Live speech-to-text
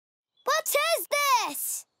What is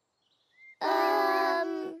this?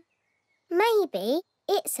 Maybe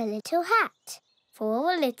it's a little hat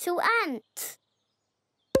for a little ant.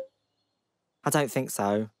 I don't think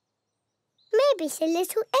so. Maybe it's a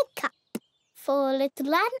little egg cup for a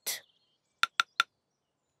little ant.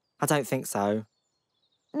 I don't think so.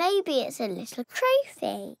 Maybe it's a little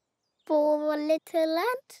trophy for a little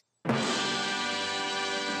ant.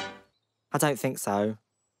 I don't think so.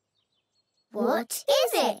 What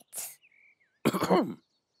is it?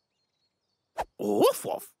 Woof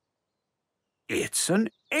woof. It's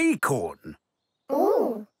an acorn.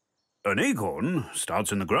 Oh. An acorn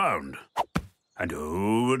starts in the ground, and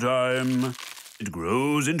over time it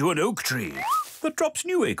grows into an oak tree that drops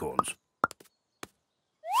new acorns.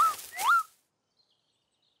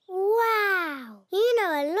 Wow! You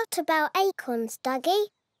know a lot about acorns, Duggee.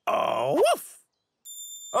 Woof!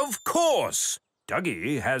 Of course!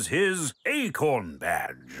 Duggee has his acorn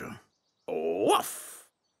badge. Woof!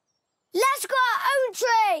 Let's grow our own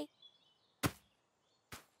tree.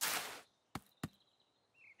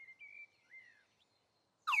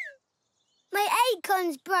 My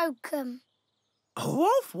acorn's broken.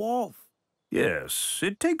 Woof woof. Yes,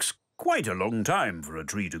 it takes quite a long time for a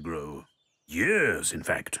tree to grow. Years, in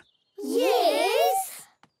fact. Years?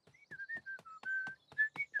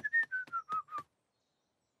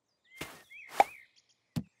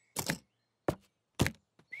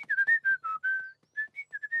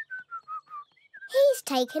 He's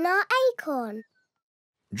taken our acorn.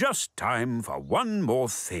 Just time for one more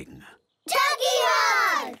thing. Duggee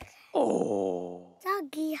hug! Oh.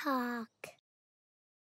 Duggee hug.